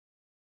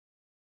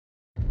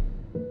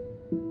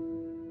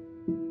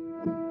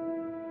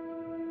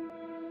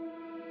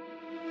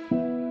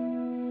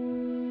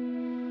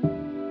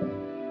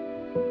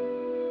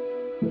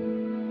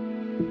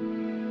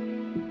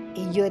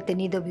yo he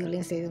tenido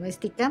violencia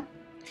doméstica,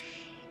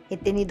 he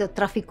tenido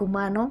tráfico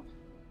humano,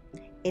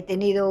 he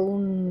tenido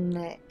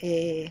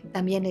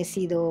también he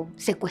sido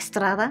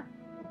secuestrada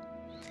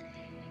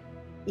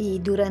y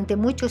durante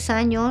muchos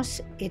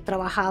años he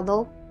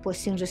trabajado pues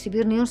sin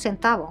recibir ni un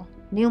centavo,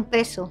 ni un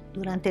peso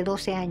durante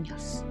 12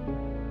 años.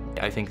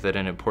 I think that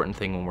an important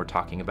thing when we're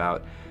talking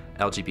about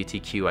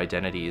LGBTQ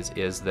identities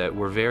is that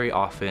we're very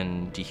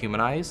often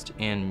dehumanized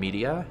in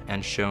media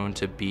and shown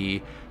to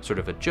be sort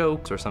of a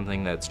joke or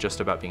something that's just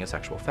about being a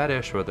sexual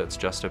fetish or that's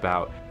just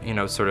about, you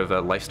know, sort of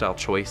a lifestyle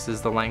choice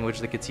is the language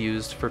that gets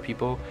used for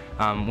people,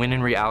 when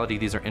in reality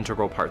these are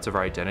integral parts of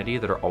our identity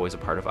that are always a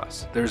part of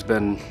us. There's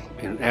been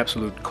an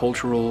absolute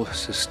cultural,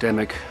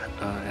 systemic,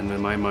 and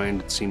in my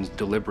mind it seems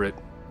deliberate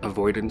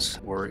avoidance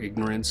or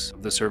ignorance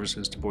of the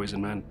services to boys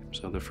and men.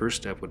 So the first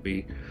step would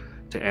be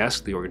to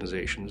ask the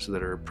organizations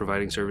that are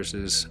providing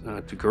services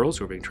to girls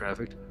who are being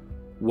trafficked,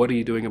 what are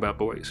you doing about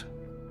boys?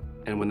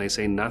 And when they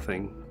say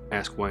nothing,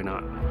 ask why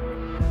not.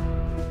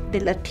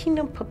 The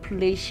Latino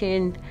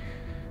population,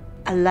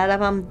 a lot of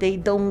them, they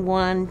don't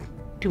want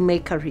to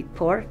make a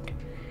report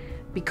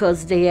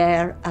because they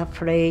are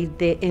afraid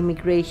the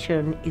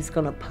immigration is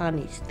going to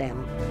punish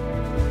them.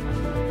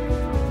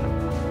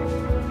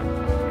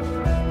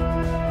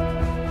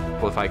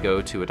 If I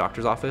go to a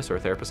doctor's office or a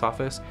therapist's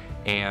office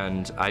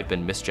and I've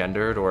been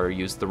misgendered or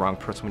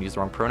someone used the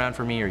wrong pronoun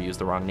for me or used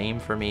the wrong name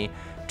for me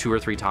 2 or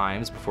 3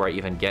 times before I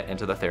even get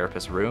into the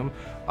therapist's room,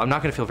 I'm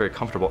not going to feel very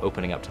comfortable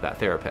opening up to that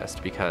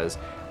therapist because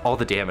all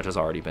the damage has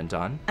already been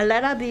done. A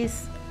lot of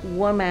these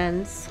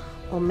women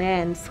or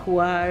men who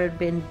are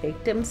being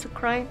victims of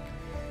crime,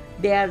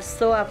 they are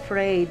so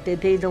afraid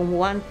that they don't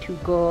want to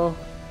go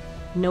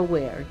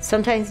nowhere.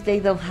 Sometimes they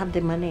don't have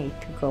the money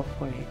to go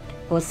for it.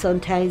 Or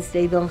sometimes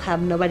they don't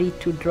have nobody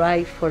to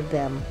drive for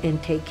them and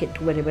take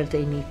it wherever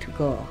they need to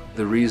go.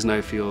 The reason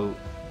I feel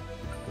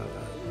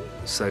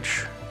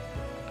such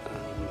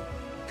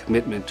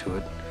commitment to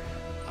it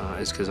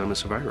is because I'm a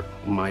survivor.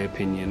 My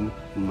opinion,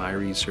 my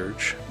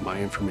research, my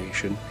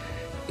information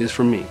is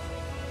from me.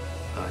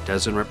 It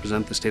doesn't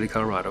represent the state of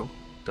Colorado,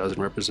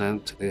 doesn't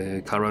represent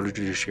the Colorado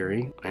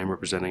judiciary. I am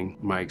representing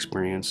my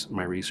experience,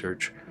 my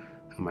research,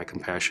 and my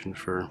compassion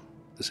for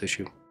this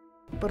issue.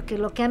 Porque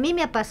lo que a mí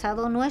me ha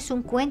pasado no es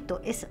un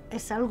cuento, es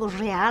algo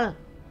real.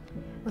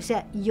 O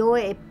sea, yo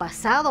he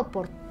pasado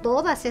por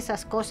todas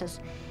esas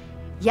cosas,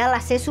 ya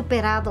las he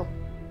superado,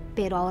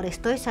 pero ahora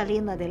estoy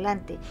saliendo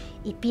adelante.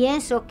 Y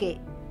pienso que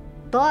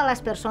todas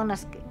las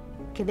personas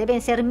que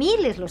deben ser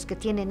miles los que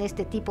tienen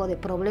este tipo de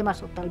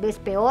problemas, o tal vez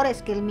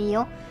peores que el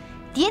mío,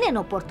 tienen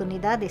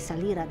oportunidad de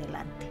salir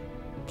adelante.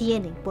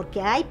 Tienen,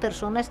 porque hay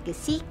personas que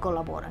sí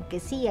colaboran,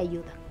 que sí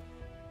ayudan.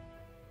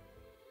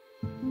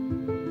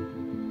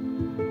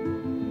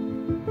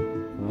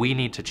 We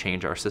need to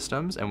change our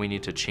systems and we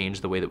need to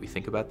change the way that we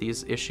think about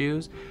these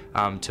issues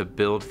to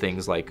build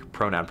things like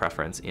pronoun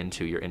preference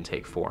into your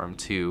intake form,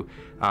 to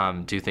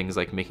do things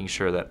like making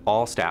sure that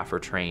all staff are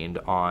trained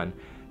on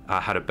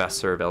how to best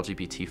serve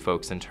LGBT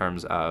folks in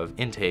terms of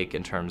intake,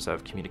 in terms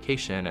of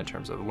communication, in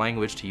terms of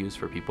language to use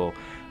for people,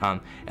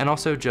 and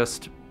also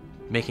just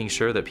making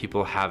sure that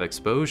people have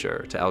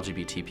exposure to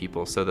LGBT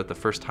people so that the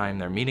first time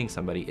they're meeting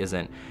somebody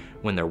isn't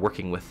when they're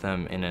working with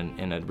them in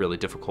a really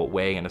difficult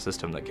way in a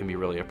system that can be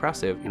really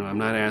oppressive. You know, I'm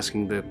not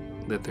asking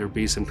that there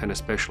be some kind of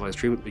specialized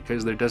treatment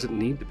because there doesn't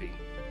need to be.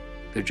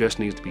 There just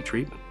needs to be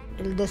treatment.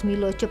 En el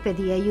 2008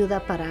 pedí ayuda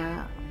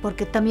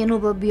porque también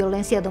hubo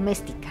violencia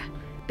doméstica.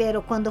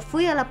 Pero cuando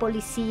fui a la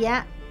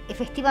policía,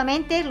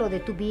 efectivamente lo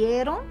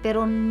detuvieron,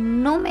 pero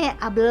no me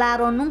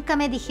hablaron, nunca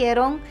me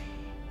dijeron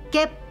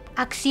qué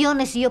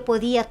acciones yo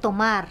podía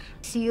tomar.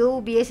 Si yo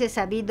hubiese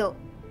sabido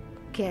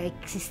que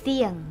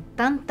existían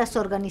tantas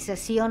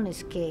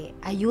organizaciones que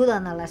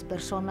ayudan a las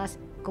personas,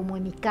 como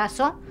en mi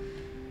caso,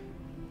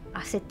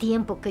 hace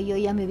tiempo que yo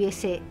ya me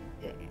hubiese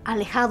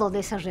alejado de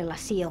esa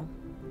relación.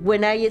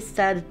 When I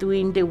started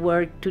doing the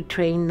work to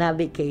train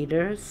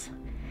navigators,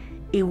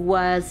 it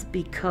was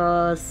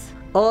because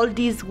all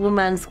these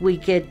women, we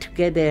get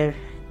together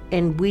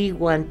and we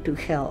want to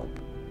help,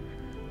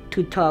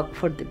 to talk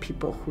for the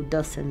people who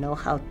doesn't know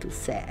how to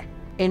say,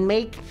 and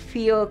make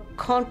feel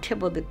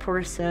comfortable the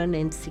person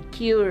and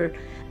secure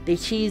that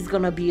she's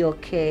gonna be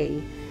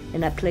okay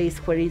in a place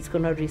where he's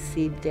gonna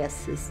receive the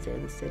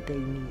assistance that they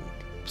need.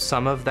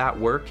 Some of that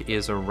work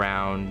is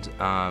around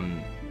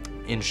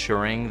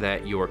ensuring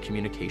that your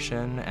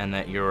communication and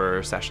that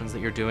your sessions that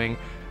you're doing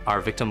are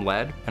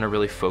victim-led and are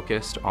really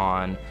focused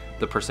on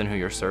the person who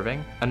you're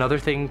serving. Another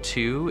thing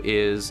too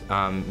is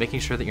making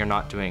sure that you're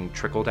not doing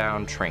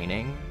trickle-down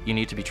training. You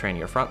need to be training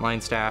your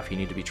frontline staff, you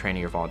need to be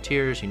training your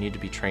volunteers, you need to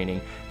be training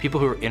people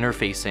who are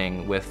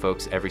interfacing with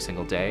folks every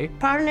single day.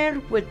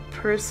 Partner with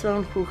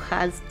person who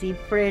has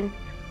different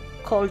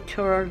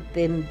culture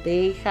than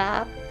they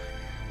have,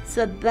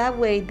 so that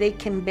way they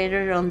can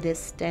better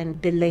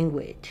understand the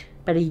language.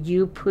 But if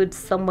you put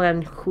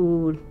someone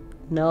who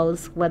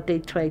knows what they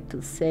try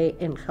to say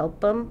and help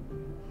them,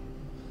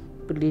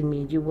 believe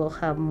me, you will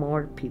have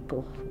more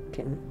people who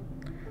can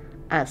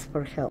ask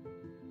for help.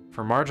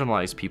 For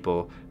marginalized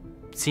people,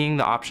 seeing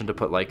the option to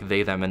put like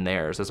they, them, and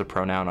theirs as a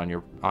pronoun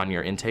on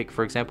your intake,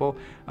 for example,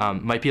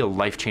 might be a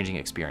life-changing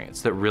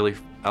experience that really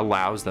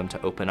allows them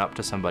to open up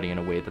to somebody in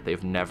a way that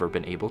they've never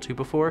been able to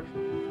before.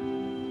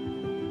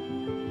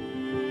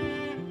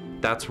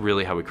 That's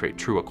really how we create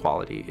true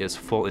equality, is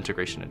full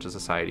integration into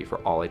society for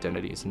all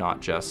identities, not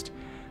just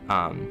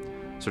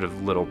sort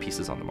of little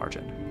pieces on the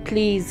margin.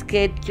 Please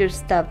get your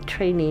staff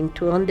training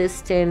to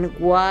understand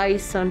why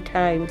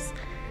sometimes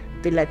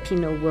the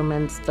Latino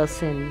woman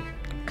doesn't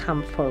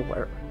come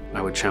forward.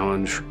 I would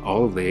challenge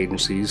all of the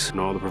agencies and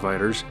all the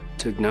providers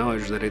to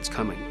acknowledge that it's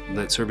coming,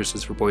 that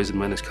services for boys and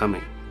men is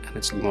coming, and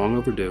it's long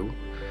overdue.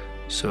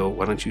 So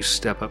why don't you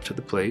step up to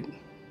the plate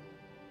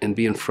and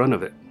be in front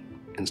of it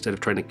instead of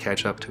trying to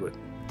catch up to it?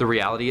 The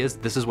reality is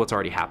this is what's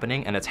already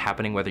happening, and it's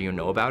happening whether you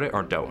know about it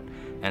or don't.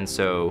 And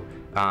so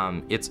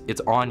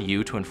it's on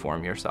you to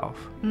inform yourself.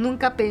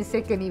 Nunca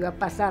pensé que me iba a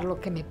pasar lo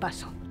que me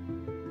pasó.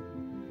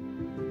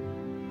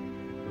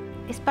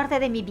 Es parte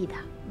de mi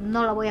vida.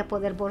 No la voy a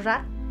poder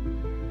borrar,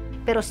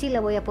 pero sí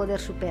la voy a poder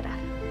superar.